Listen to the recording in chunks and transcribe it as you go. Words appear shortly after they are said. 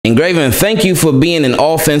Ingraven, thank you for being an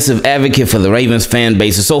offensive advocate for the Ravens fan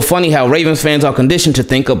base. It's so funny how Ravens fans are conditioned to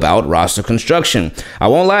think about roster construction. I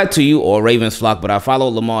won't lie to you or Ravens flock, but I followed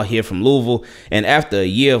Lamar here from Louisville, and after a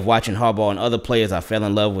year of watching Harbaugh and other players, I fell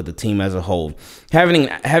in love with the team as a whole.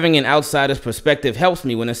 Having an outsider's perspective helps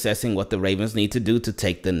me when assessing what the Ravens need to do to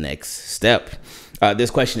take the next step.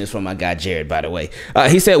 This question is from my guy Jared, by the way.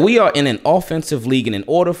 He said, we are in an offensive league, and in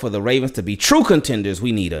order for the Ravens to be true contenders,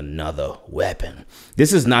 we need another weapon.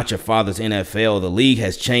 This is not your father's NFL. The league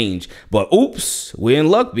has changed. But oops, we're in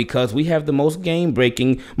luck because we have the most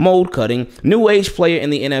game-breaking, mold-cutting, new-age player in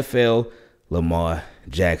the NFL, Lamar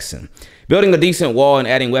Jackson. Building a decent wall and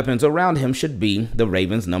adding weapons around him should be the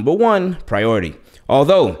Ravens' #1 priority.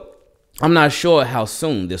 Although I'm not sure how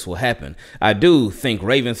soon this will happen, I do think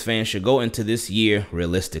Ravens fans should go into this year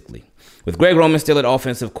realistically. With Greg Roman still at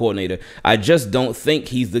offensive coordinator, I just don't think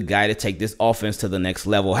he's the guy to take this offense to the next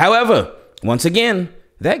level. However, once again,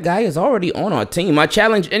 that guy is already on our team. I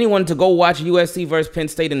challenge anyone to go watch USC versus Penn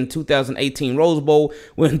State in the 2018 Rose Bowl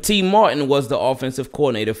when T. Martin was the offensive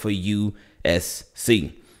coordinator for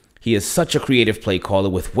USC. He is such a creative play caller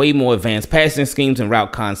with way more advanced passing schemes and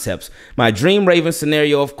route concepts. My dream Ravens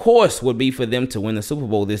scenario, of course, would be for them to win the Super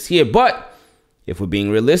Bowl this year. But if we're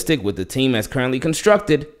being realistic with the team as currently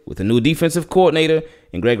constructed, with a new defensive coordinator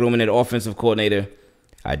and Greg Roman at offensive coordinator,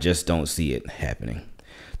 I just don't see it happening.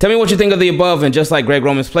 Tell me what you think of the above, and just like Greg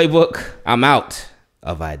Roman's playbook, I'm out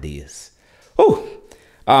of ideas. Whew.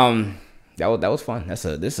 That was fun. This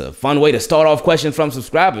is a fun way to start off questions from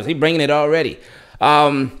subscribers. He bringing it already.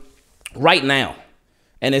 Right now,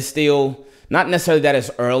 and it's still not necessarily that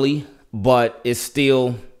it's early, but it's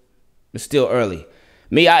still early.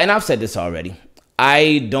 And I've said this already,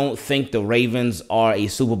 I don't think the Ravens are a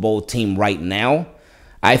Super Bowl team right now.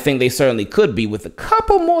 I think they certainly could be with a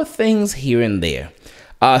couple more things here and there.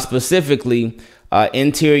 Specifically,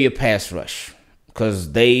 interior pass rush. Because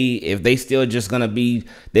if they still just going to be,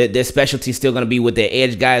 their specialty still going to be with their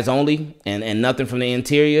edge guys only and nothing from the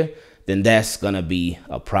interior, then that's going to be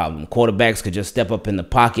a problem. Quarterbacks could just step up in the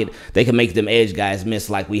pocket. They can make them edge guys miss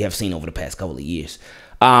like we have seen over the past couple of years.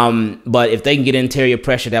 But if they can get interior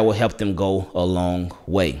pressure, that will help them go a long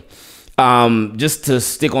way. Just to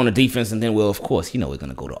stick on the defense, and then we'll, of course, we're going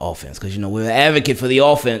to go to offense because, we're an advocate for the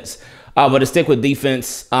offense. But to stick with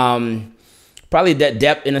defense, probably that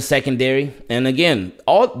depth in the secondary. And again,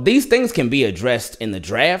 all these things can be addressed in the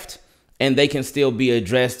draft, and they can still be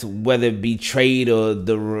addressed whether it be trade or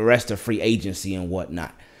the rest of free agency and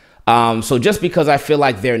whatnot. So just because I feel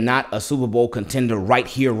like they're not a Super Bowl contender right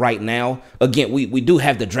here, right now, again, we do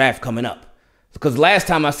have the draft coming up. Because last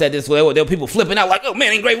time I said this, there were people flipping out like, oh,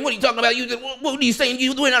 man, Ingraven, what are you talking about? What are you saying?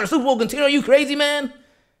 We're not a Super Bowl contender? Are you crazy, man?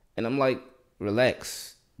 And I'm like,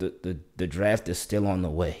 relax. The draft is still on the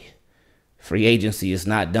way. Free agency is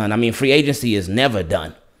not done. I mean, free agency is never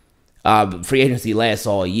done. Free agency lasts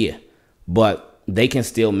all year. But they can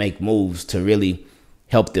still make moves to really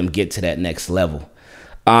help them get to that next level.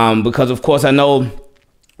 Because, of course, I know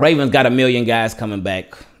Ravens got 1 million guys coming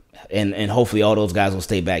back, and hopefully all those guys will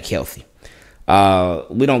stay back healthy.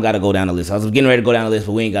 We don't got to go down the list. I was getting ready to go down the list,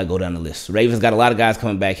 but we ain't got to go down the list. Ravens got a lot of guys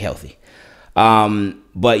coming back healthy.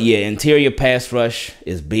 But, yeah, interior pass rush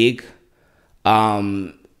is big.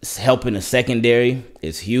 Helping the secondary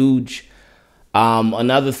is huge.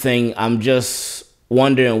 Another thing, I'm just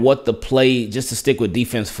wondering what the play, just to stick with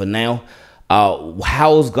defense for now,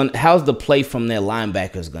 how's the play from their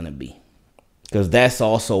linebackers going to be? Because that's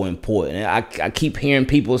also important. And I keep hearing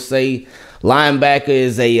people say linebacker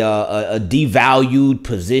is a devalued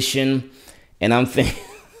position, and I'm thinking,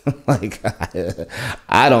 like,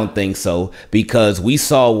 I don't think so, because we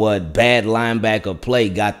saw what bad linebacker play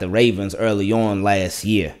got the Ravens early on last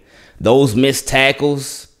year. Those missed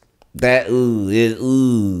tackles, so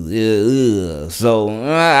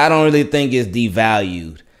I don't really think it's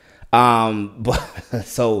devalued. But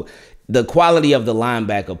so the quality of the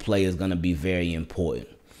linebacker play is going to be very important.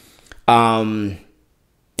 And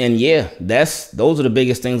yeah, those are the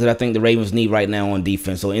biggest things that I think the Ravens need right now on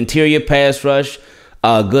defense. So interior pass rush,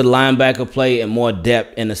 good linebacker play, and more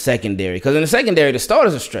depth in the secondary. Because in the secondary, the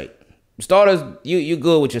starters are straight. Starters, you're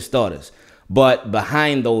good with your starters. But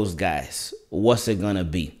behind those guys, what's it going to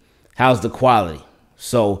be? How's the quality?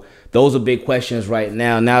 So those are big questions right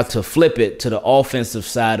now. Now to flip it to the offensive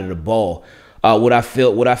side of the ball, what I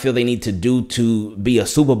feel they need to do to be a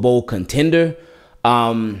Super Bowl contender,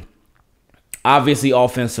 obviously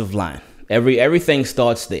offensive line. Everything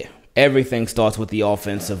starts there. Everything starts with the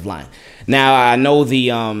offensive line. Now I know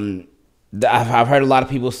I've heard a lot of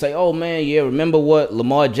people say, oh man, yeah, remember what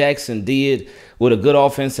Lamar Jackson did with a good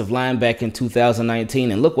offensive line back in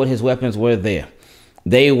 2019, and look what his weapons were there.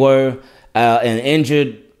 They were an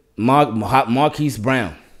injured Marquise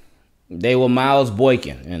Brown. They were Miles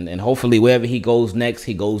Boykin, and hopefully wherever he goes next,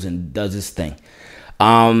 he goes and does his thing.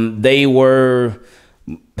 They were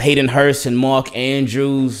Hayden Hurst and Mark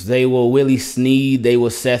Andrews. They were Willie Snead. They were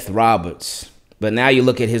Seth Roberts. But now you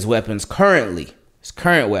look at his weapons currently. His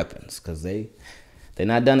current weapons, because they're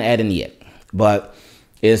not done adding yet. But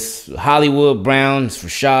it's Hollywood Brown, it's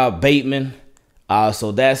Rashad Bateman.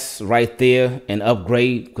 So that's right there an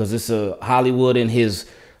upgrade, because it's a Hollywood in his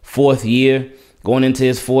 4th year. Going into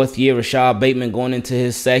his 4th year, Rashad Bateman going into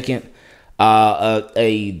his 2nd.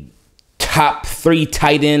 A top 3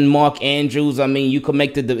 tight end, Mark Andrews. I mean, you could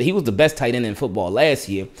make he was the best tight end in football last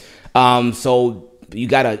year. So you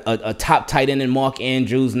got a top tight end in Mark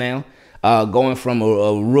Andrews now, going from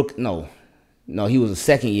a rook. No, he was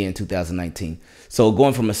a 2nd year in 2019. So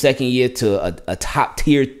going from a 2nd year to a top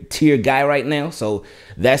tier guy right now. So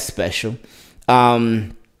that's special.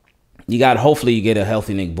 Hopefully you get a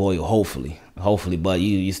healthy Nick Boyle. Hopefully, but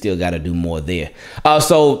you still got to do more there.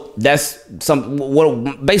 So that's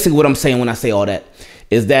basically what I'm saying when I say all that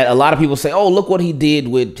is that a lot of people say, oh, look what he did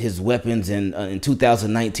with his weapons in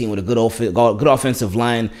 2019 with a good offensive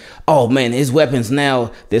line. Oh man, his weapons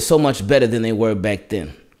now, they're so much better than they were back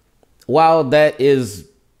then. While that is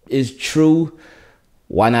true,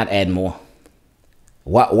 why not add more?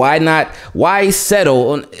 Why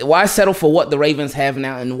settle for what the Ravens have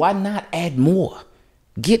now, and why not add more?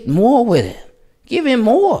 Get more with it. Give him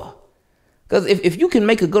more. Because if you can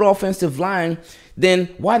make a good offensive line, then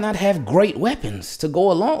why not have great weapons to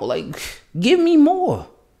go along? Like, give me more.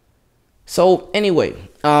 So anyway,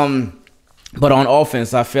 but on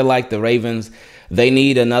offense, I feel like the Ravens, they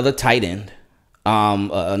need another tight end.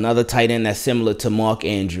 Another tight end that's similar to Mark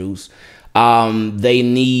Andrews. They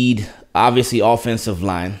need, obviously, offensive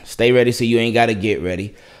line. Stay ready so you ain't got to get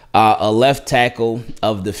ready. A left tackle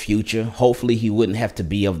of the future. Hopefully he wouldn't have to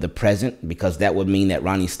be of the present, because that would mean that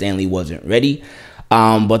Ronnie Stanley wasn't ready.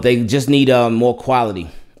 But they just need more quality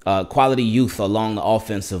youth along the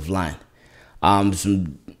offensive line.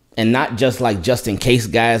 And not just like just in case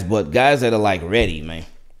guys, but guys that are like ready, man.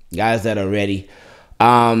 Guys that are ready.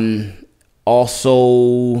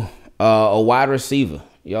 Also, a wide receiver.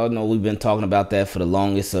 Y'all know we've been talking about that for the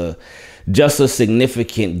longest. Just a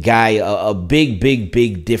significant guy, a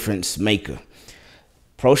big difference maker.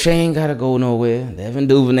 Proche ain't got to go nowhere. Devin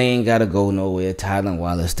Duvernay ain't got to go nowhere. Tylan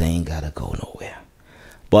Wallace, they ain't got to go nowhere.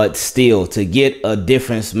 But still, to get a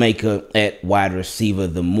difference maker at wide receiver,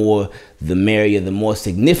 the more the merrier, the more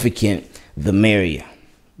significant the merrier.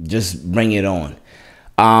 Just bring it on.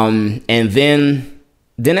 And then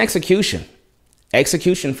execution.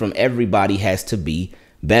 Execution from everybody has to be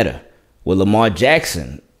better. With Lamar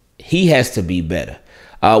Jackson, he has to be better.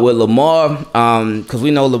 With Lamar, because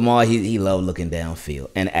we know Lamar, he loves looking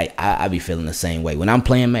downfield. And I be feeling the same way. When I'm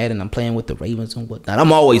playing Madden, I'm playing with the Ravens and whatnot,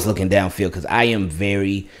 I'm always looking downfield because I am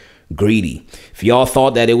very greedy. If y'all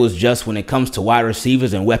thought that it was just when it comes to wide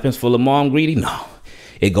receivers and weapons for Lamar, I'm greedy. No,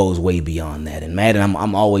 it goes way beyond that. And Madden,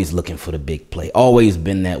 I'm always looking for the big play. Always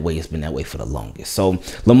been that way. It's been that way for the longest. So,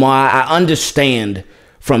 Lamar, I understand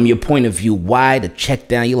from your point of view why the check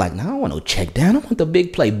down. You're like, no, I don't want no check down. I want the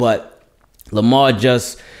big play. But Lamar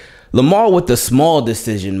with the small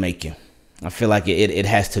decision making, I feel like it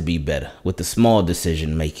has to be better with the small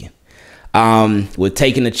decision making. With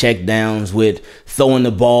taking the check downs, with throwing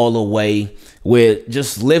the ball away, with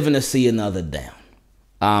just living to see another down.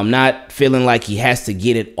 Not feeling like he has to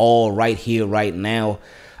get it all right here, right now.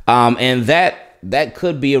 And that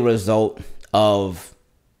could be a result of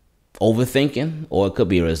overthinking, or it could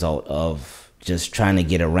be a result of just trying to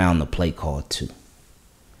get around the play call too.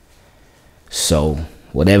 So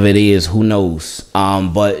whatever it is, who knows?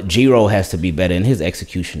 But Giro has to be better in his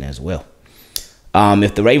execution as well.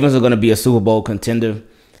 If the Ravens are going to be a Super Bowl contender,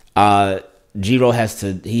 Giro has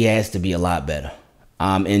to be a lot better.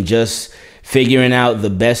 And just figuring out the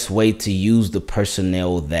best way to use the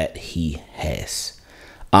personnel that he has.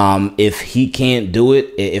 If he can't do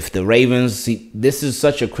it, if the Ravens, this is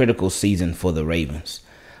such a critical season for the Ravens.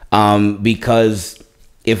 Because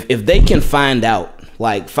if they can find out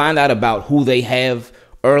about who they have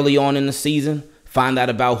early on in the season, find out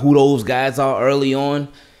about who those guys are early on,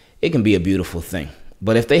 it can be a beautiful thing.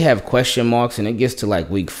 But if they have question marks and it gets to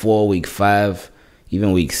like week 4, week 5,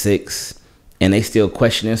 even week 6, and they still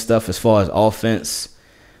questioning stuff as far as offense,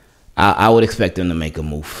 I would expect them to make a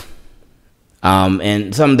move.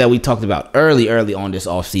 And something that we talked about early on this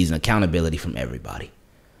offseason, accountability from everybody.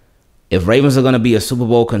 If Ravens are going to be a Super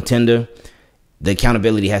Bowl contender, the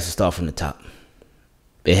accountability has to start from the top.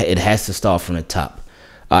 It has to start from the top.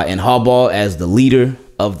 And Harbaugh, as the leader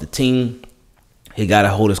of the team, he got to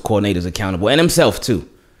hold his coordinators accountable, and himself too,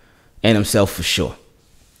 and himself for sure.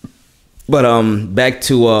 But back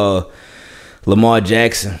to Lamar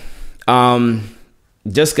Jackson.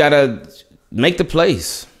 Just gotta make the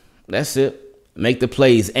plays. That's it. Make the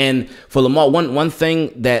plays. And for Lamar, one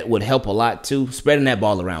thing that would help a lot too, spreading that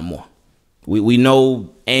ball around more. We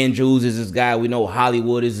know Andrews is this guy. We know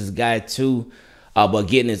Hollywood is this guy too. But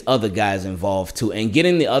getting his other guys involved too, and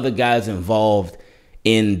getting the other guys involved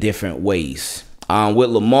in different ways. With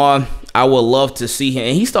Lamar, I would love to see him,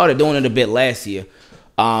 and he started doing it a bit last year,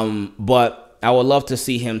 but I would love to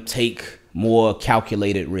see him take more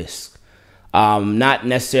calculated risks. Not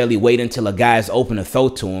necessarily wait until a guy's open to throw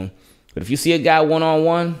to him, but if you see a guy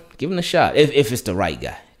one-on-one, give him a shot, if it's the right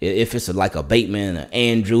guy. If it's like a Bateman or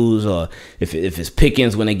Andrews, or if it's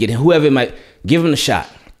Pickens when they get him, whoever it might, give him a shot.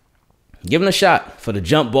 Give him a shot for the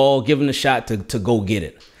jump ball. Give him a shot to go get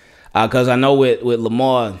it. Because I know with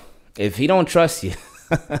Lamar, if he don't trust you,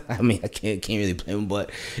 I mean, I can't really blame him,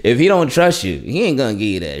 but if he don't trust you, he ain't going to give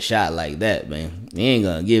you that shot like that, man. He ain't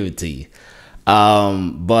going to give it to you.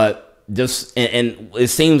 But just, and it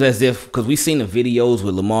seems as if, because we've seen the videos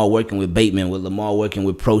with Lamar working with Bateman, with Lamar working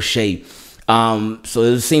with Prochet. So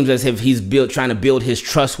it seems as if he's trying to build his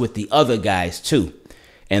trust with the other guys too.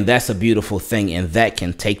 And that's a beautiful thing. And that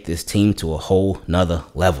can take this team to a whole nother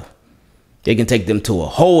level. It can take them to a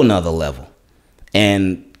whole nother level.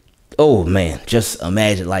 And, oh, man, just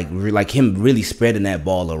imagine like him really spreading that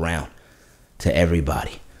ball around to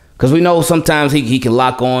everybody. Because we know sometimes he can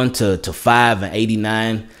lock on to 5 and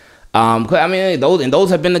 89. I mean,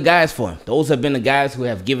 those have been the guys for him. Those have been the guys who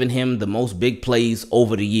have given him the most big plays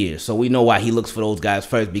over the years. So we know why he looks for those guys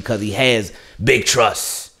first, because he has big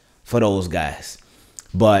trust for those guys.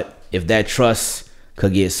 But if that trust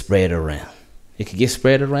could get spread around, it could get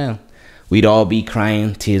spread around, we'd all be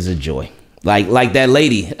crying tears of joy. Like that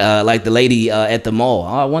lady, like the lady at the mall.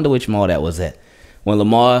 Oh, I wonder which mall that was at. When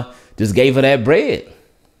Lamar just gave her that bread.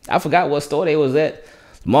 I forgot what store they was at.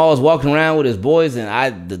 Lamar was walking around with his boys,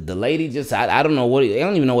 and the lady just, I don't know I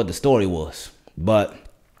don't even know what the story was. But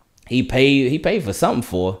he paid for something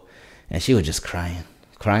for her, and she was just crying.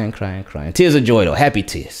 Tears of joy though, happy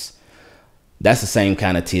tears. That's the same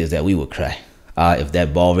kind of tears that we would cry if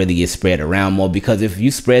that ball really gets spread around more. Because if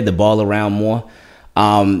you spread the ball around more,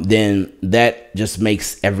 then that just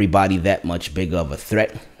makes everybody that much bigger of a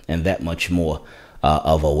threat and that much more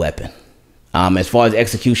of a weapon. As far as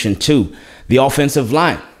execution too, the offensive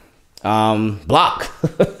line, block,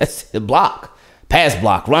 block, pass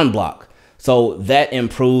block, run block. So that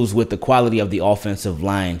improves with the quality of the offensive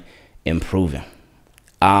line improving.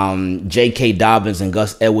 J.K. Dobbins and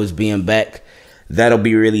Gus Edwards being back, that'll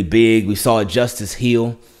be really big. We saw Justice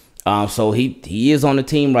Hill. So he is on the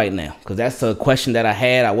team right now, because that's a question that I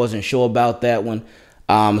had. I wasn't sure about that one,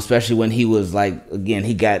 especially when he was again,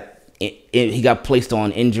 he got placed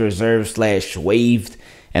on injured reserve / waived.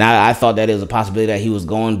 And I thought that it was a possibility that he was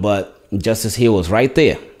going, but Justice Hill was right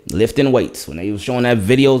there lifting weights. When they was showing that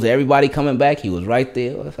videos of everybody coming back, he was right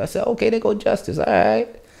there. I said, okay, there go Justice. All right.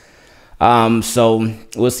 So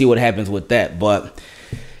we'll see what happens with that. But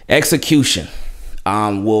execution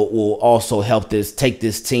will also help take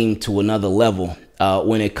this team to another level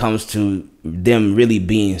when it comes to them really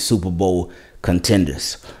being Super Bowl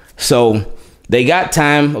contenders. So they got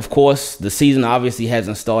time, of course. The season obviously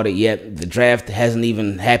hasn't started yet. The draft hasn't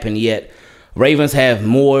even happened yet. Ravens have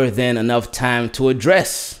more than enough time to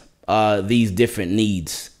address these different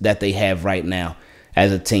needs that they have right now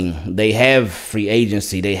as a team. They have free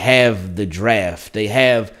agency. They have the draft. They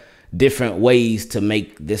have different ways to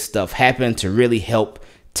make this stuff happen to really help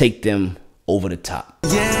take them over the top.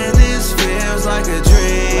 Yeah, this feels like a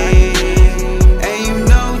dream. And you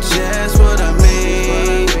know just what I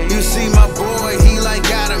mean. You see my boy, he like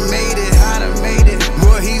gotta made it.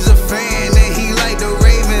 Boy, he's a fan and he like the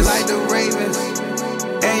Ravens.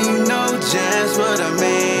 And you know just what I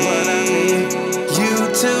mean. You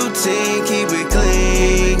two team, keep it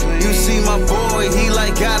clean. You see my boy, he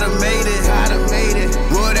like gotta made it.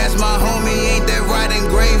 Boy, that's my homie, ain't that right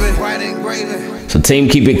engraving. So team,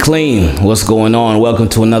 keep it clean. What's going on? Welcome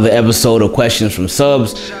to another episode of Questions from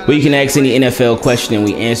Subs, where you can ask any NFL question and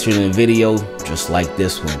we answer it in a video just like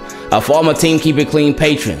this one. For all my Team Keep It Clean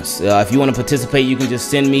patrons, if you want to participate, you can just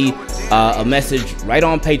send me a message right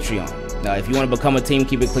on Patreon. If you want to become a Team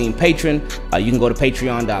Keep It Clean patron, you can go to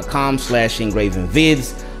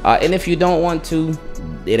patreon.com/Ingravenvids. And if you don't want to,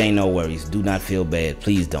 it ain't no worries. Do not feel bad.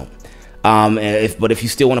 Please don't. But if you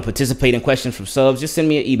still want to participate in questions from subs, just send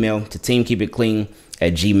me an email to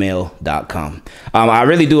teamkeepitclean@gmail.com. I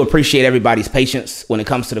really do appreciate everybody's patience when it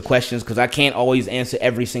comes to the questions, because I can't always answer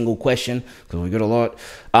every single question because we get a lot.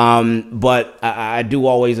 But I do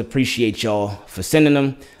always appreciate y'all for sending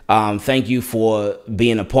them. Thank you for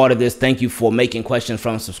being a part of this. Thank you for making questions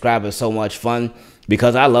from subscribers so much fun,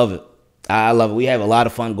 because I love it. I love it. We have a lot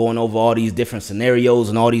of fun going over all these different scenarios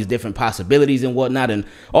and all these different possibilities and whatnot, and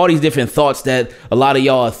all these different thoughts that a lot of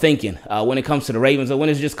y'all are thinking when it comes to the Ravens, or when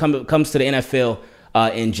it just comes to the NFL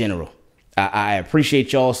in general. I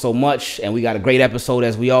appreciate y'all so much, and we got a great episode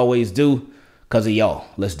as we always do. Because of y'all.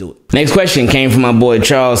 Let's do it. Next question came from my boy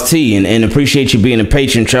Charles T. And appreciate you being a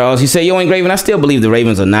patron, Charles. He said, yo, Ingraven, I still believe the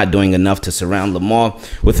Ravens are not doing enough to surround Lamar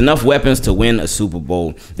with enough weapons to win a Super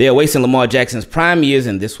Bowl. They are wasting Lamar Jackson's prime years,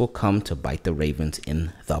 and this will come to bite the Ravens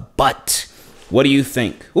in the butt. What do you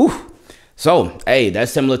think? Ooh. So, hey,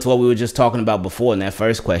 that's similar to what we were just talking about before in that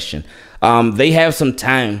first question. They have some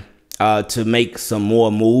time to make some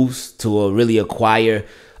more moves to really acquire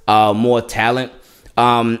more talent.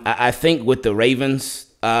 I think with the Ravens,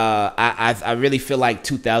 I really feel like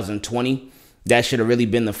 2020, that should have really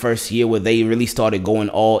been the first year where they really started going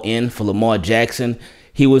all in for Lamar Jackson.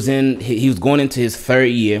 He was going into his third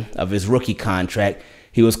year of his rookie contract.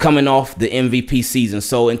 He was coming off the MVP season.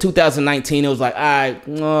 So in 2019, it was like, all right,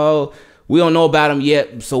 no, we don't know about him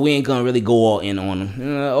yet, so we ain't gonna really go all in on him.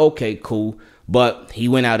 Okay, cool. But he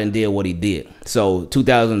went out and did what he did. So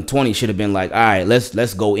 2020 should have been like, all right,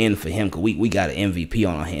 let's go in for him, because we got an MVP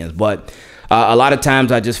on our hands. But a lot of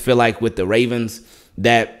times I just feel like with the Ravens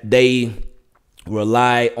that they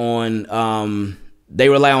rely on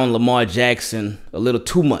Lamar Jackson a little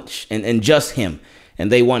too much, and just him. And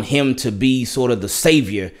they want him to be sort of the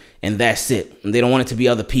savior, and that's it. And they don't want it to be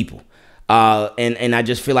other people. And I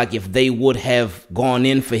just feel like if they would have gone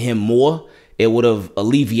in for him more, it would have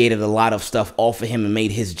alleviated a lot of stuff off of him and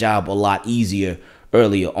made his job a lot easier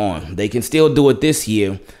earlier on. They can still do it this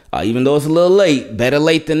year, even though it's a little late. Better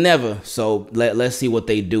late than never. So let's see what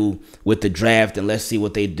they do with the draft, and let's see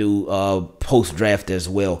what they do post-draft as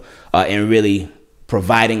well, and really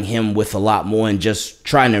providing him with a lot more, and just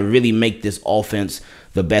trying to really make this offense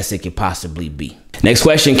the best it could possibly be. Next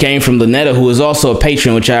question came from Lynetta, who is also a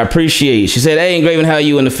patron, which I appreciate. She said, hey, Ingraven, how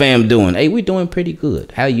you and the fam doing? Hey, we doing pretty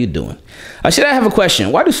good. How you doing? I have a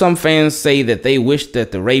question. Why do some fans say that they wish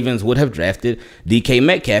that the Ravens would have drafted DK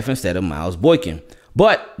Metcalf instead of Miles Boykin,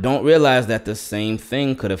 but don't realize that the same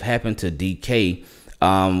thing could have happened to DK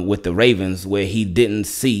with the Ravens, where he didn't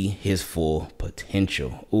see his full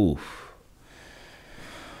potential? Oof.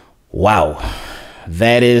 Wow.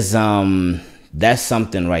 That is that's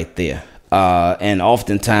something right there. And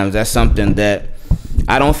oftentimes that's something that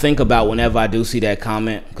I don't think about whenever I do see that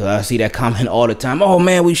comment, because I see that comment all the time. Oh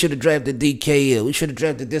man, we should have drafted DK. We should have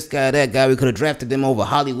drafted this guy, that guy. We could have drafted them over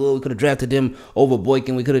Hollywood. We could have drafted them over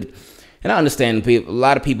Boykin. We could have. And I understand a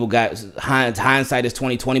lot of people got hindsight is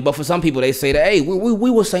 2020, but for some people they say that, hey,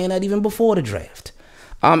 we were saying that even before the draft.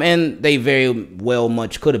 And they very well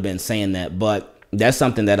much could have been saying that, but that's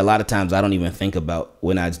something that a lot of times I don't even think about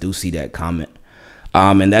when I do see that comment.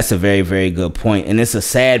 And that's a very, very good point. And it's a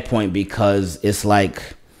sad point, because it's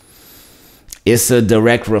like, it's a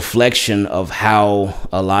direct reflection of how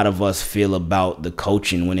a lot of us feel about the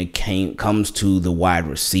coaching when it comes to the wide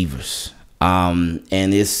receivers. And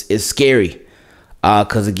it's scary.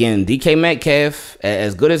 Because again, DK Metcalf,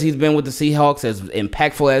 as good as he's been with the Seahawks, as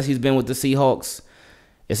impactful as he's been with the Seahawks,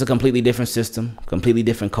 it's a completely different system, completely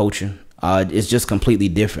different coaching. It's just completely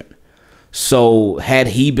different. So had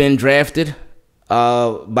he been drafted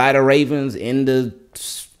by the Ravens in the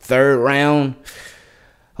third round,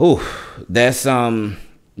 that's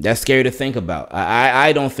scary to think about.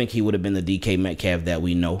 I don't think he would have been the DK Metcalf that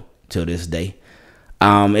we know till this day.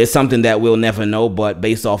 It's something that we'll never know, but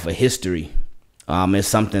based off of history, it's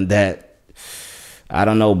something that I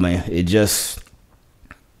don't know, man. It just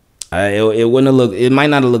it wouldn't have looked. It might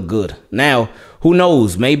not have looked good. Now, who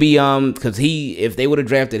knows? Maybe because if they would have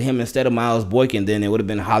drafted him instead of Miles Boykin, then it would have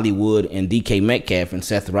been Hollywood and DK Metcalf and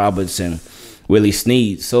Seth Roberts and Willie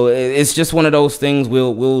Snead. So it's just one of those things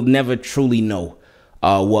we'll never truly know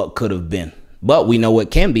what could have been, but we know what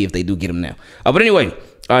can be if they do get him now. But anyway.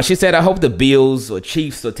 She said, I hope the Bills or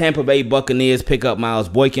Chiefs or Tampa Bay Buccaneers pick up Miles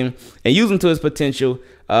Boykin and use him to his potential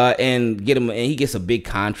and get him, and he gets a big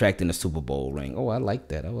contract in the Super Bowl ring. Oh, I like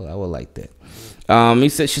that. I would like that.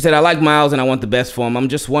 She said, I like Miles and I want the best for him. I'm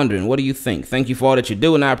just wondering, what do you think? Thank you for all that you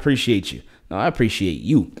do, and I appreciate you. No, I appreciate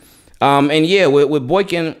you. And yeah, with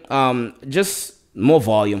Boykin, just more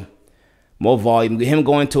volume. more volume. Him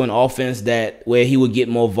going to an offense where he would get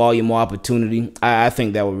more volume, more opportunity, I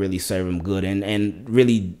think that would really serve him good and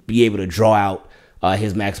really be able to draw out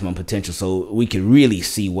his maximum potential so we can really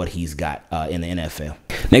see what he's got in the NFL.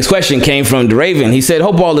 Next question came from Raven. He said,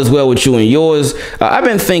 hope all is well with you and yours. I've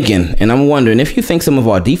been thinking, and I'm wondering if you think some of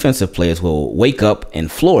our defensive players will wake up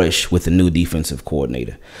and flourish with the new defensive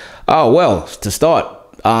coordinator. Well, to start,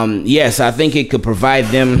 yes, I think it could provide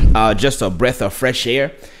them just a breath of fresh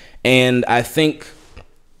air. And I think,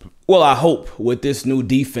 well, I hope with this new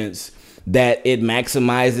defense that it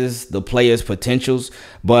maximizes the players' potentials,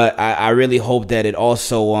 but I really hope that it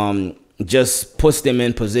also just puts them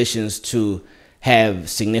in positions to have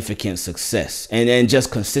significant success and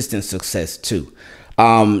just consistent success too.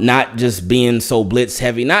 Not just being so blitz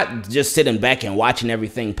heavy, not just sitting back and watching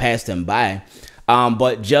everything pass them by,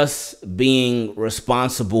 but just being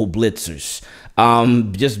responsible blitzers.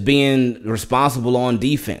 Just being responsible on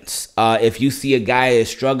defense. If you see a guy is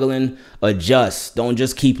struggling, adjust. Don't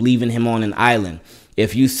just keep leaving him on an island.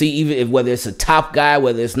 If you see, whether it's a top guy,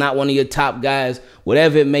 whether it's not one of your top guys,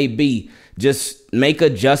 whatever it may be, just make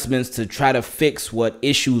adjustments to try to fix what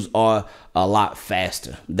issues are a lot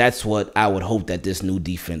faster. That's what I would hope that this new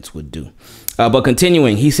defense would do. But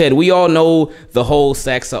continuing, he said, we all know the whole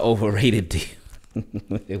sacks are overrated deal.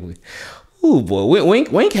 Ooh, boy,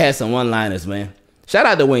 Wink has some one-liners, man. Shout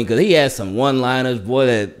out to Wink, because he has some one-liners,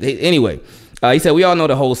 boy. Anyway, he said, we all know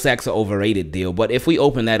the whole sacks are overrated deal, but if we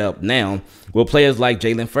open that up now, will players like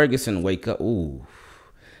Jalen Ferguson wake up? Ooh,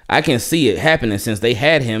 I can see it happening since they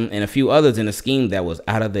had him and a few others in a scheme that was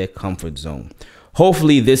out of their comfort zone.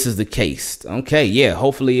 Hopefully this is the case. Okay, yeah,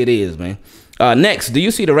 hopefully it is, man. Next, do you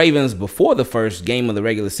see the Ravens before the first game of the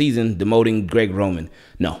regular season demoting Greg Roman?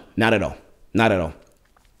 No, not at all. Not at all.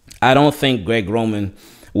 I don't think Greg Roman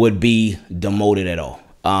would be demoted at all.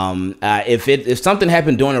 If something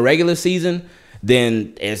happened during the regular season,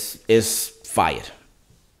 then it's fired.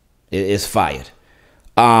 It's fired.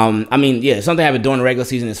 I mean, yeah, if something happened during the regular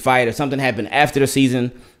season, it's fired. If something happened after the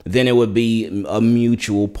season, then it would be a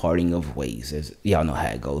mutual parting of ways. As y'all know how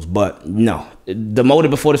it goes. But no,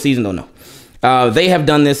 demoted before the season, don't know. They have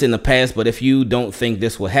done this in the past, but if you don't think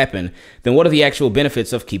this will happen, then what are the actual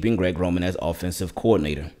benefits of keeping Greg Roman as offensive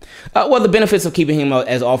coordinator? Well, the benefits of keeping him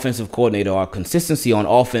as offensive coordinator are consistency on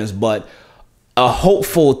offense, but a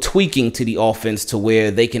hopeful tweaking to the offense to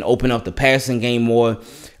where they can open up the passing game more,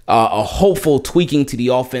 a hopeful tweaking to the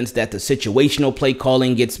offense that the situational play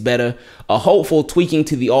calling gets better, a hopeful tweaking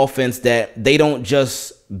to the offense that they don't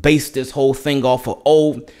just base this whole thing off of,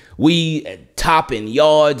 oh, we top in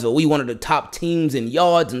yards, or we one of the top teams in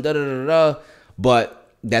yards and da-da-da-da, but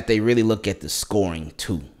that they really look at the scoring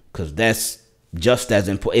too, because that's just as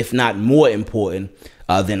important, if not more important,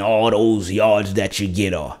 than all those yards that you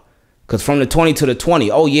get are. Because from the 20 to the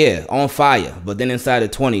 20, oh yeah, on fire. But then inside the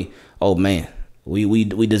 20, oh man, we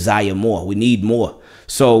desire more. We need more.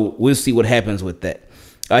 So we'll see what happens with that.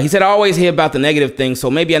 He said, I always hear about the negative things,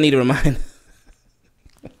 so maybe I need a reminder.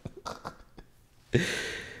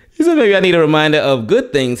 He said, maybe I need a reminder of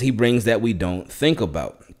good things he brings that we don't think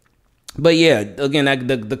about. But yeah, again,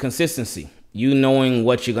 the consistency. You knowing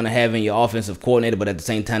what you're going to have in your offensive coordinator, but at the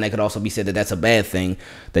same time, that could also be said that that's a bad thing,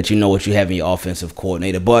 that you know what you have in your offensive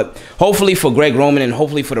coordinator. But hopefully for Greg Roman and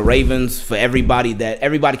hopefully for the Ravens, for everybody, that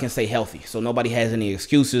everybody can stay healthy. So nobody has any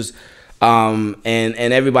excuses, and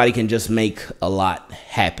everybody can just make a lot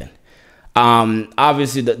happen.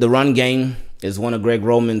 Obviously, the run game is one of Greg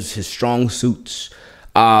Roman's his strong suits.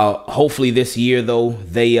 Hopefully this year, though,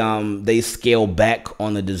 they scale back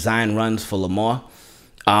on the design runs for Lamar.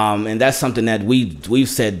 And that's something that we've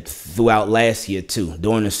said throughout last year too,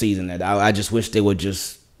 during the season, that I just wish they would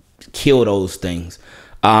just kill those things.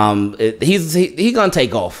 He's gonna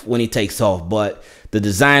take off when he takes off, but the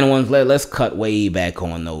design ones, let's cut way back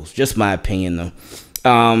on those. Just my opinion though.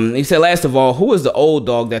 He said, last of all, who is the old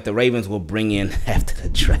dog that the Ravens will bring in after the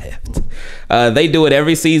draft? They do it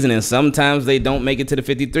every season, and sometimes they don't make it to the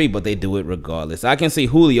 53, but they do it regardless. I can see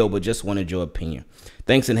Julio, but just wanted your opinion.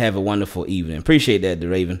 Thanks and have a wonderful evening. Appreciate that, the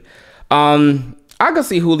Raven. I could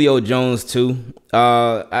see Julio Jones too.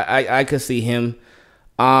 I could see him.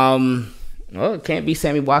 Well, it can't be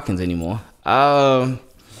Sammy Watkins anymore. Because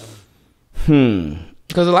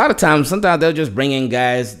a lot of times, sometimes they'll just bring in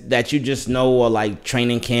guys that you just know are like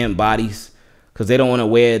training camp bodies, because they don't want to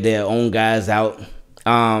wear their own guys out.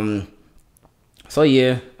 So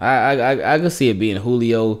yeah, I could see it being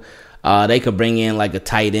Julio. They could bring in like a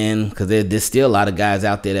tight end, because there's still a lot of guys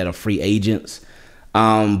out there that are free agents.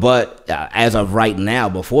 But as of right now,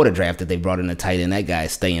 before the draft that they brought in a tight end, that guy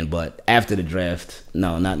is staying. But after the draft,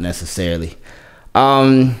 no, not necessarily.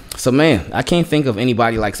 So man, I can't think of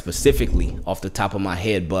anybody like specifically off the top of my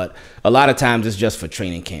head, but a lot of times it's just for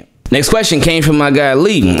training camp. Next question came from my guy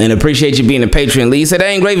Lee, and appreciate you being a Patreon. Lee, he said,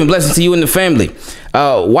 "Hey, Ingraven, blessings to you and the family.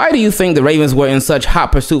 Why do you think the Ravens were in such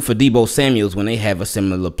hot pursuit for Deebo Samuels when they have a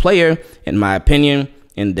similar player, in my opinion,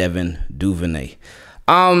 in Devin Duvernay?"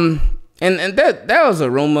 And that was a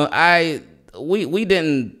rumor. We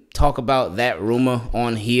didn't talk about that rumor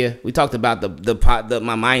on here. We talked about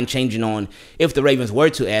my mind changing on if the Ravens were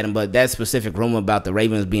to add him, but that specific rumor about the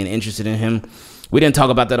Ravens being interested in him, we didn't talk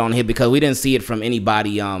about that on here because we didn't see it from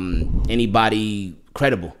anybody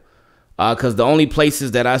credible. Because the only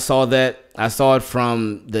places that I saw it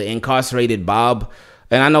from the incarcerated Bob,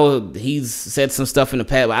 and I know he's said some stuff in the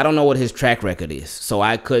past, but I don't know what his track record is, so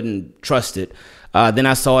I couldn't trust it. Then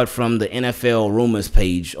I saw it from the NFL rumors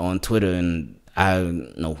page on Twitter, and I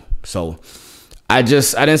know. So I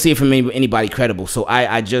didn't see it from anybody credible. So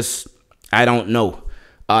I don't know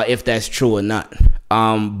if that's true or not.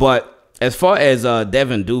 But as far as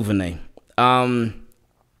Devin Duvernay,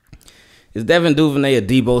 is Devin Duvernay a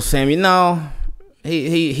Deebo Samuel? No,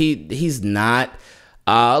 he's not.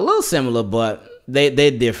 A little similar, but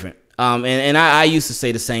they're different. And I used to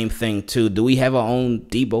say the same thing too. Do we have our own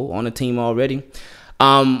Deebo on the team already?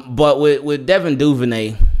 But with Devin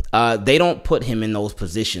Duvernay, they don't put him in those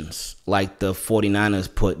positions like the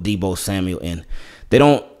 49ers put Deebo Samuel in. They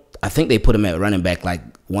don't. I think they put him at running back like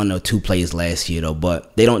 1 or 2 plays last year though,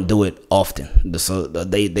 but they don't do it often. So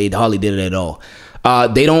they hardly did it at all.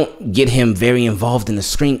 They don't get him very involved in the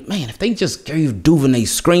screen. Man, if they just gave Duvernay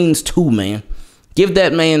screens too, man. Give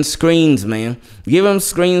that man screens, man. Give him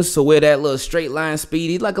screens to where that little straight line speed.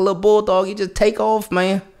 He's like a little bulldog. He just take off,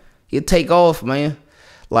 man. He'll take off, man.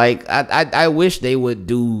 Like, I wish they would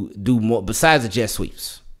do more besides the jet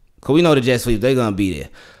sweeps. Because we know the jet sweeps, they're going to be there.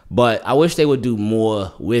 But I wish they would do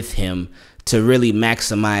more with him to really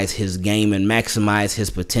maximize his game and maximize his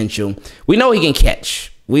potential. We know he can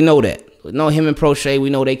catch. We know that. We know him and Prochet, we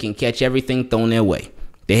know they can catch everything thrown their way.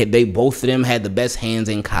 They both of them had the best hands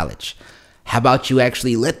in college. How about you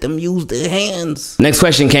actually let them use their hands? Next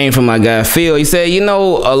question came from my guy Phil. He said, you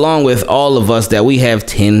know, along with all of us, that we have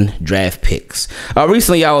 10 draft picks.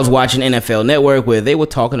 Recently, I was watching NFL Network where they were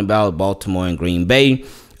talking about Baltimore and Green Bay.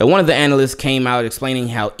 And one of the analysts came out explaining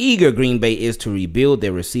how eager Green Bay is to rebuild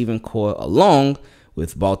their receiving core along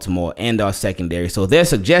with Baltimore and our secondary. So their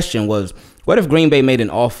suggestion was, what if Green Bay made an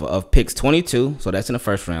offer of picks 22, so that's in the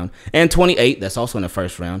first round, and 28, that's also in the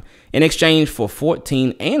first round, in exchange for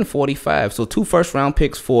 14 and 45. So 2 first-round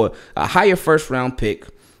picks for a higher first-round pick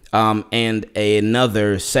and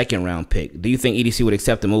another second-round pick. Do you think EDC would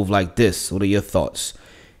accept a move like this? What are your thoughts?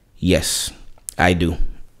 Yes, I do.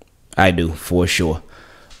 I do, for sure.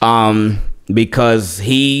 Because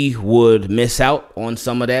he would miss out on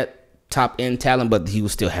some of that top end talent, but he would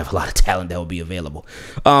still have a lot of talent that would be available.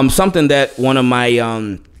 Something that one of my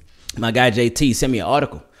guy JT sent me an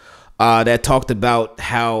article that talked about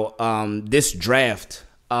how this draft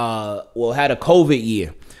had a COVID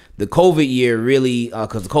year. The COVID year really,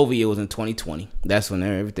 because the COVID year was in 2020. That's when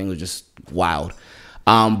everything was just wild.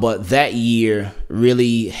 But that year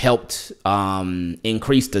really helped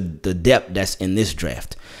increase the depth that's in this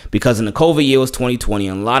draft. Because in the COVID year was 2020,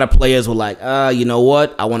 and a lot of players were like, you know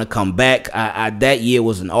what? I want to come back. That year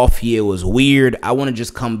was an off year. It was weird. I want to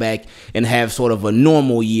just come back and have sort of a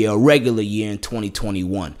normal year, a regular year in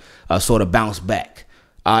 2021, sort of bounce back.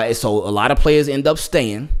 So a lot of players end up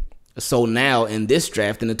staying. So now in this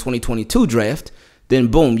draft, in the 2022 draft, then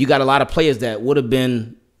boom, you got a lot of players that would have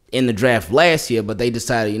been in the draft last year, but they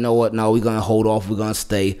decided, you know what? No, we're going to hold off. We're going to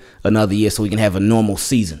stay another year so we can have a normal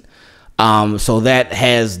season. So that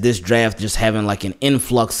has this draft just having like an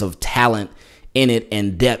influx of talent in it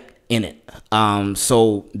and depth in it.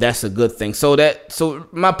 So that's a good thing. So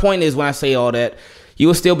my point is, when I say all that, you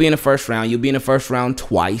will still be in the first round. You'll be in the first round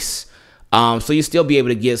twice. So you'll still be able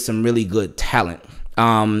to get some really good talent.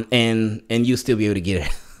 And you'll still be able to get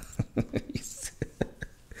it.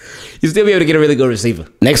 You still be able to get a really good receiver.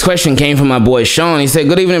 Next question came from my boy Sean. He said,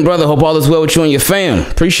 good evening, brother. Hope all is well with you and your fam.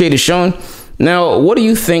 Appreciate it, Sean. Now, what do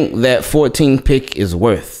you think that 14th pick is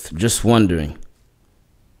worth? Just wondering.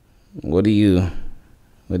 What do you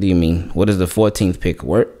mean? What is the 14th pick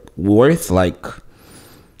worth? Like,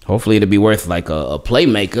 hopefully it'll be worth like a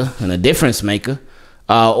playmaker and a difference maker.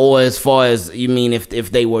 Or as far as, you mean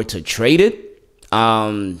if they were to trade it?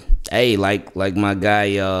 Hey, like my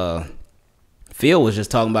guy Phil was just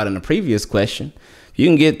talking about in the previous question. You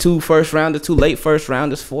can get 2 first rounders, 2 late first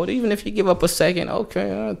rounders for it. Even if you give up a second,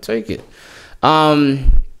 okay, I'll take it.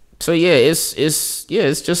 So yeah, it's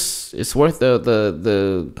worth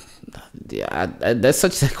the That's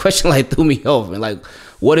such a question like threw me off. And like,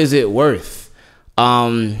 what is it worth?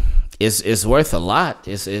 It's worth a lot.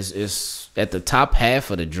 It's at the top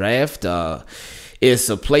half of the draft. It's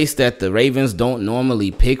a place that the Ravens don't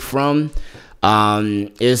normally pick from.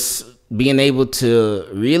 It's being able to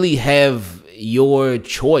really have your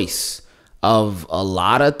choice of a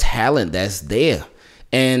lot of talent that's there.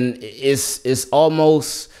 And it's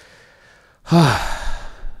almost like,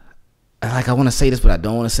 I want to say this, but I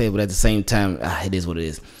don't want to say it. But at the same time, it is what it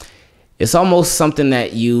is. It's almost something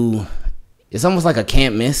that it's almost like a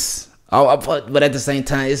can't miss. But at the same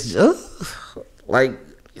time, it's just like,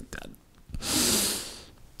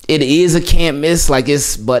 it is a can't miss.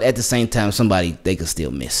 But at the same time, they could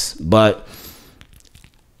still miss. But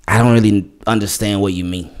I don't really understand what you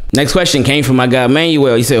mean. Next question came from my guy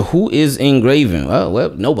Manuel. He said, who is Ingraven? Well,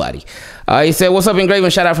 nobody. He said, what's up,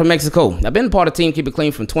 Ingraven? Shout out from Mexico. I've been part of Team Keep It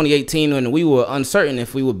Clean from 2018 when we were uncertain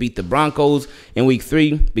if we would beat the Broncos in week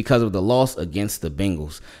 3 because of the loss against the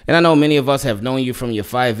Bengals. And I know many of us have known you from your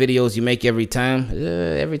 5 videos you make every time.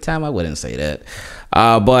 Every time, I wouldn't say that.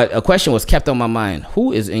 But a question was kept on my mind.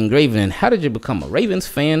 Who is Ingraven and how did you become a Ravens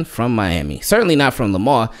fan from Miami? Certainly not from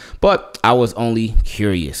Lamar, but I was only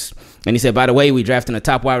curious. And he said, by the way, we drafting a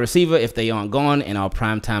top wide receiver if they aren't gone, and our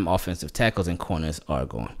primetime offensive tackles and corners are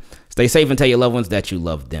gone. Stay safe and tell your loved ones that you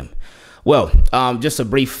love them. Well, just a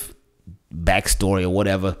brief backstory or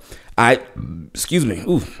whatever. I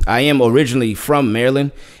am originally from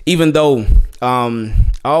Maryland, even though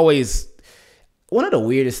always one of the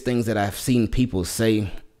weirdest things that I've seen people say,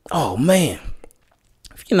 oh, man,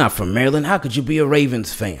 if you're not from Maryland, how could you be a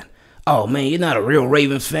Ravens fan? Oh, man, you're not a real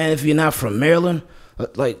Ravens fan if you're not from Maryland.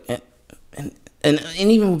 Like, and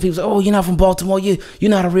even when people say, oh, you're not from Baltimore, you're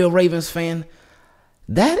not a real Ravens fan.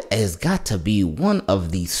 That has got to be one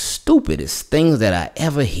of the stupidest things that I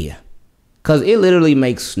ever hear. Because it literally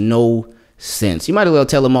makes no sense. You might as well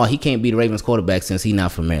tell Lamar he can't be the Ravens quarterback since he's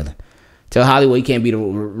not from Maryland. Tell Hollywood he can't be the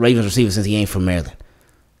Ravens receiver since he ain't from Maryland.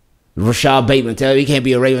 Rashad Bateman, tell him he can't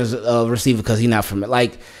be a Ravens receiver because he's not from Maryland.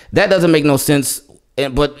 Like, that doesn't make no sense.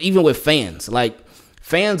 But even with fans, like,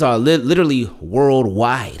 fans are literally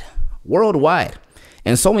worldwide.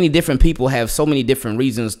 And so many different people have so many different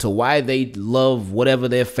reasons to why they love whatever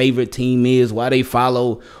their favorite team is, why they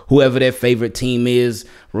follow whoever their favorite team is,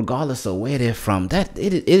 regardless of where they're from.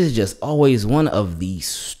 It is just always one of the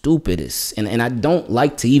stupidest. And I don't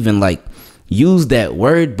like to even like use that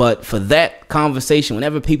word, but for that conversation,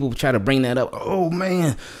 whenever people try to bring that up, oh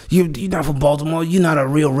man, you're not from Baltimore, you're not a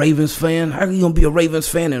real Ravens fan. How are you gonna be a Ravens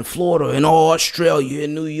fan in Florida, in Australia,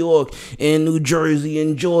 in New York, in New Jersey,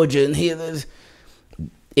 in Georgia, and here?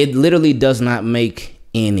 It literally does not make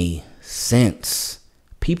any sense.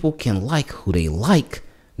 People can like who they like,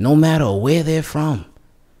 no matter where they're from.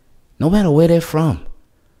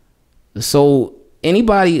 So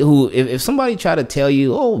anybody who, if somebody try to tell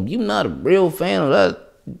you, oh, you're not a real fan of that,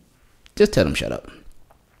 just tell them shut up.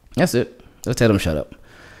 That's it. Just tell them shut up.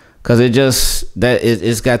 Because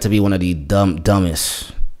it's got to be one of the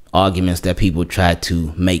dumbest arguments that people try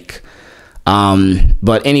to make.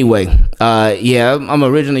 But anyway, yeah, I'm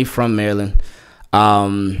originally from Maryland.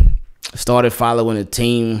 Started following the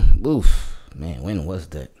team. Oof, man, when was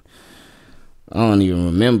that? I don't even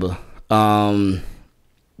remember. That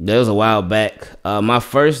was a while back. My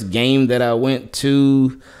first game that I went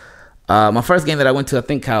to, I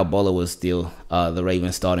think Kyle Bowler was still the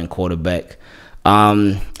Ravens starting quarterback.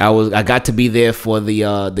 I got to be there for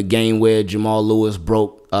the game where Jamal Lewis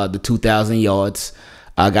broke the 2,000 yards.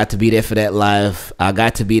 I got to be there for that live. I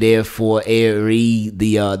got to be there for Ed Reed,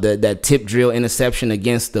 that tip drill interception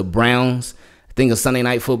against the Browns. I think it was Sunday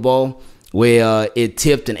Night Football, where it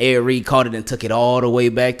tipped and Ed Reed caught it and took it all the way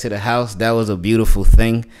back to the house. That was a beautiful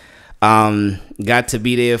thing. Got to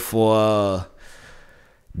be there for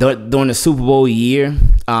during the Super Bowl year,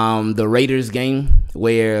 the Raiders game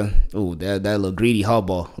where that little greedy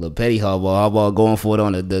hardball, little petty hardball going for it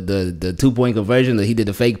on the 2-point conversion that he did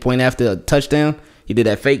the fake point after a touchdown. He did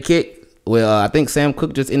that fake kick where I think Sam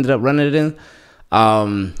Cook just ended up running it in.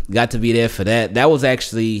 Got to be there for that. That was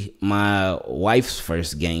actually my wife's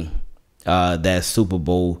first game. That Super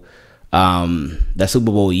Bowl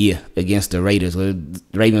year against the Raiders, where the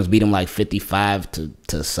Ravens beat them like 55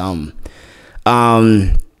 to some.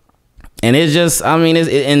 And it's just, I mean,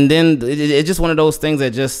 it's just one of those things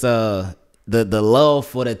that just the love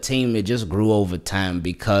for the team, it just grew over time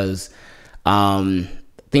because I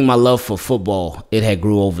think my love for football, it had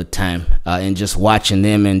grew over time, and just watching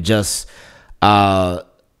them and just when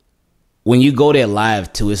you go there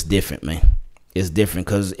live too, it's different, man. It's different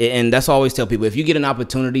and that's what I always tell people, if you get an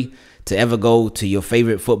opportunity to ever go to your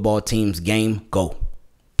favorite football team's game, go.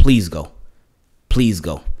 please go. Please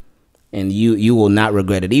go. And you will not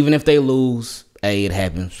regret it. Even if they lose, hey, it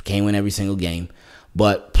happens. Can't win every single game.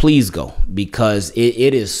 But please go, because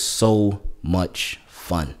it is so much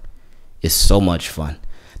fun. It's so much fun.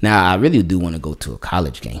 Now, I really do want to go to a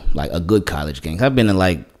college game, like a good college game. I've been in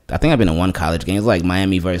I think I've been in one college game. It's like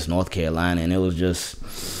Miami versus North Carolina, and it was just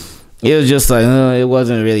like, it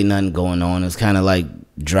wasn't really nothing going on. It's kind of like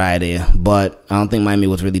dry there. But I don't think Miami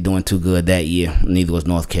was really doing too good that year. Neither was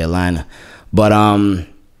North Carolina. But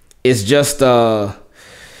it's just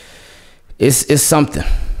it's something.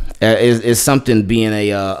 It's something being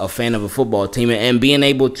a fan of a football team and being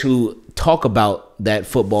able to talk about that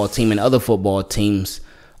football team and other football teams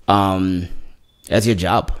as your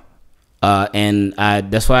job. And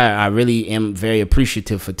that's why I really am very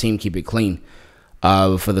appreciative for Team Keep It Clean,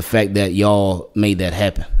 for the fact that y'all made that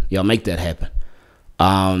happen. Y'all make that happen.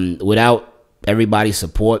 Without everybody's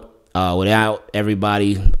support, without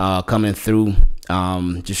everybody coming through,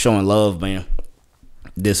 just showing love, man,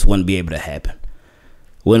 this wouldn't be able to happen.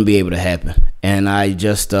 Wouldn't be able to happen. And I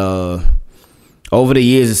just, over the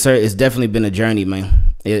years, it's definitely been a journey,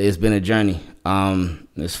 man. It's been a journey.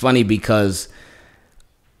 It's funny because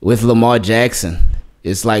with Lamar Jackson,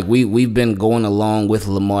 it's like we've been going along with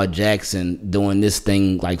Lamar Jackson doing this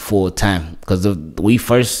thing like full time, because we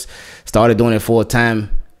first started doing it full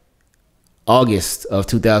time August of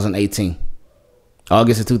 2018.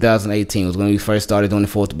 August of 2018 was when we first started doing it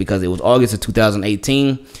full, because it was August of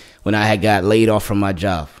 2018 when I had got laid off from my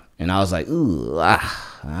job, and I was like, I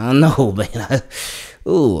don't know, man.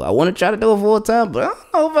 I want to try to do it full time, but I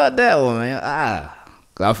don't know about that one, man. I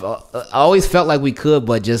always felt like we could,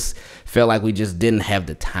 but just felt like we just didn't have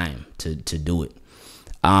the time to do it.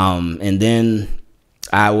 And then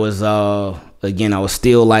I was I was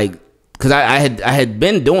still like, because I had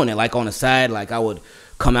been doing it like on the side. Like I would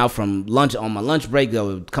come out from lunch on my lunch break. I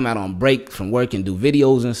would come out on break from work and do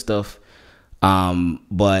videos and stuff.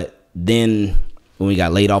 But then when we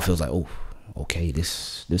got laid off, it was like, oh, okay,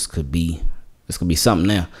 this could be something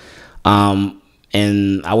now.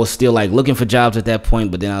 And I was still like looking for jobs at that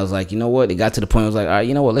point, but then I was like, you know what? It got to the point I was like, all right,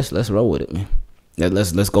 you know what? Let's roll with it, man.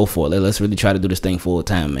 Let's go for it. Let's really try to do this thing full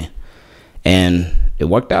time, man. And it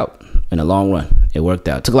worked out in the long run. It worked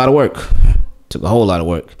out. It took a lot of work. Took a whole lot of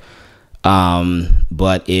work.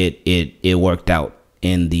 But it worked out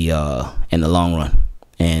in the long run.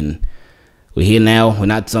 And we're here now. We're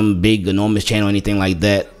not some big enormous channel or anything like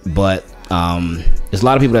that, but there's a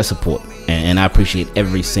lot of people that support, and I appreciate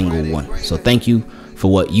every single one. So thank you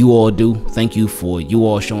for what you all do. Thank you for you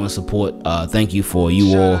all showing support. Thank you for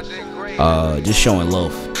you all just showing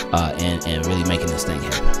love and really making this thing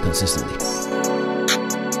happen consistently.